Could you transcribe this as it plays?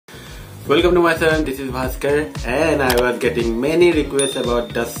Welcome to my channel, this is Vaaskar, and I was getting many requests about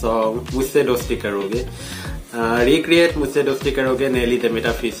the song Mujhse Dosti Karoge. Recreate Mujhse Dosti Karoge, Nelly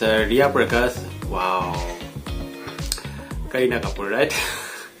Zamita feature Ria Prakash. Wow. Kareena Kapoor, right?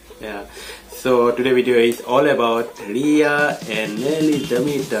 Yeah. So today video is all about Ria and Nelly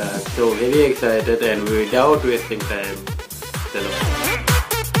Zamita. So very excited, and without wasting time, hello.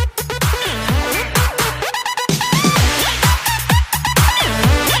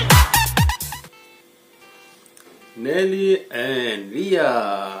 Nelly and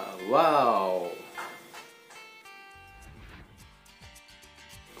Ria, wow.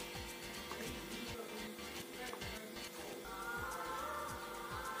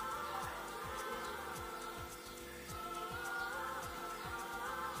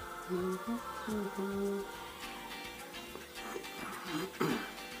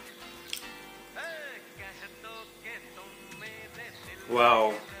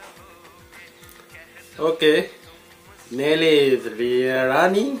 Wow. Okay. Nelly is Ria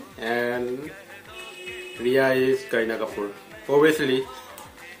Rani and Ria is Kareena Kapoor, obviously.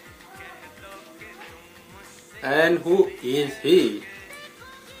 And who is he?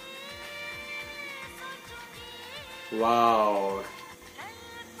 Wow.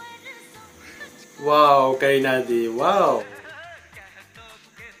 Wow, Kareena ji, wow.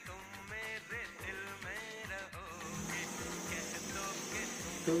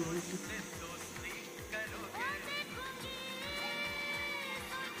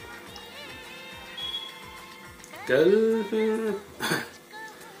 Girl,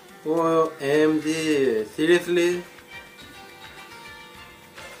 OMG, seriously?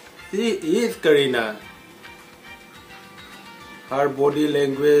 She is Kareena. Her body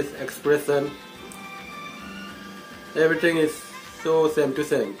language, expression, everything is so same to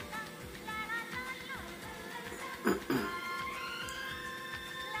same.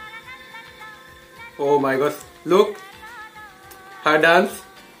 Oh my gosh, look, her dance.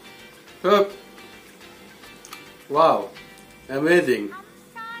 Look. Wow, amazing.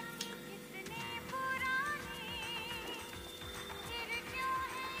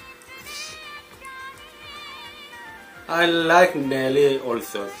 I like Nelly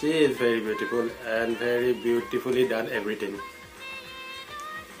also. She is very beautiful and very beautifully done everything.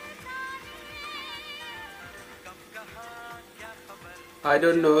 I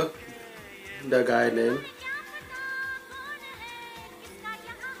don't know the guy name.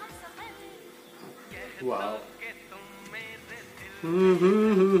 Wow.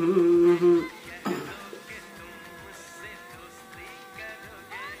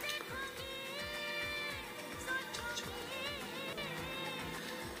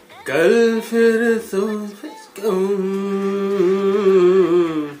 कल फिर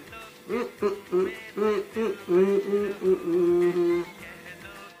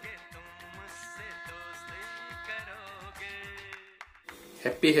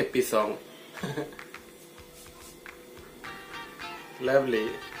happy song. Lovely.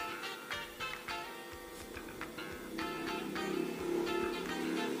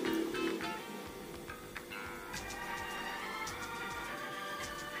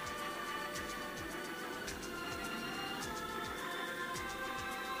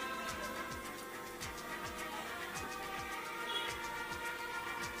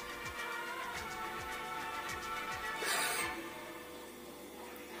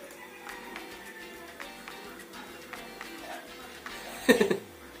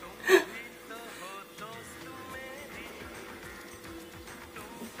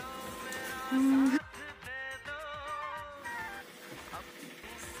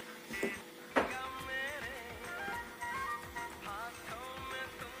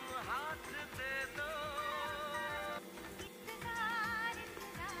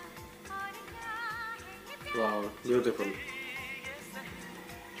 Wow, beautiful.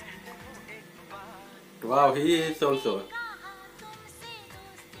 Wow, he is also.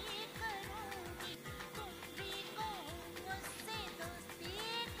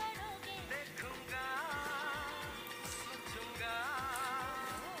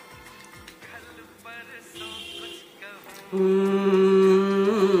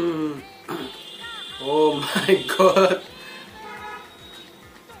 Oh my God.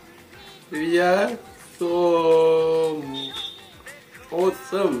 Ria, so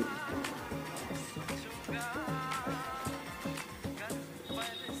awesome.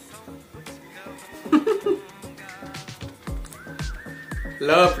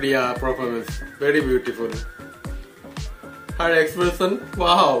 Love Ria performance, very beautiful. Her expression,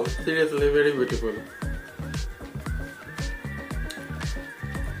 wow, seriously very beautiful.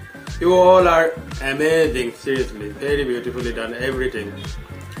 You all are amazing, seriously, very beautifully done everything.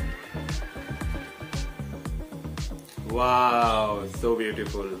 Wow, so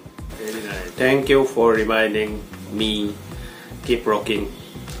beautiful. Very nice. Thank you for reminding me. Keep rocking.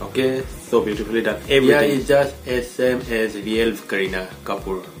 Okay, so beautifully done. Everything is just as same as real Kareena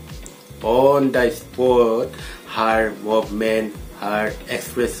Kapoor. On the spot, her movement, her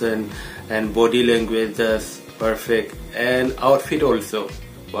expression and body language just perfect, and outfit also.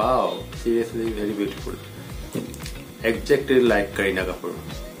 Wow, seriously very beautiful. Exactly like Kareena Kapoor.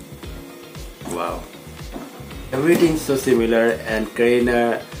 Wow. Everything so similar, and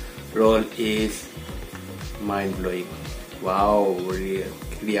Kareena role is mind blowing. Wow,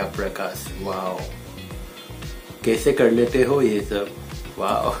 Ria Prakash. Wow. कैसे कर लेते हो ये सब?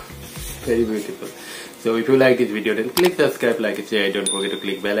 Wow. Very beautiful. So if you like this video, then click subscribe, like and share. Don't forget to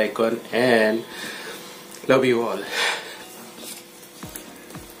click bell icon, and love you all.